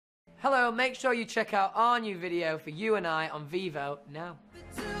Hello, make sure you check out our new video for You and I on Vevo now.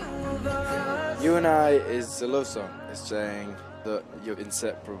 You and I is a love song. It's saying that you're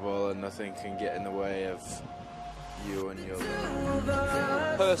inseparable and nothing can get in the way of you and your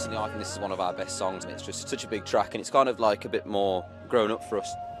love. Personally, I think this is one of our best songs. It's just such a big track, and it's kind of like a bit more grown up for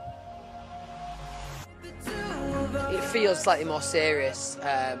us. It feels slightly more serious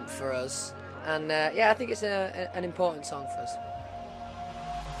for us, and yeah, I think it's an important song for us.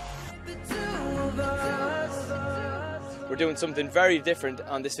 We're doing something very different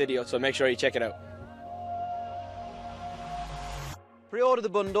on this video, so make sure you check it out. Pre-order the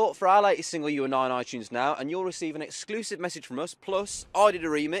bundle for our latest single, You and I, on iTunes now, and you'll receive an exclusive message from us, plus I did a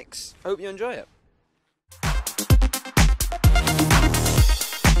remix. Hope you enjoy it.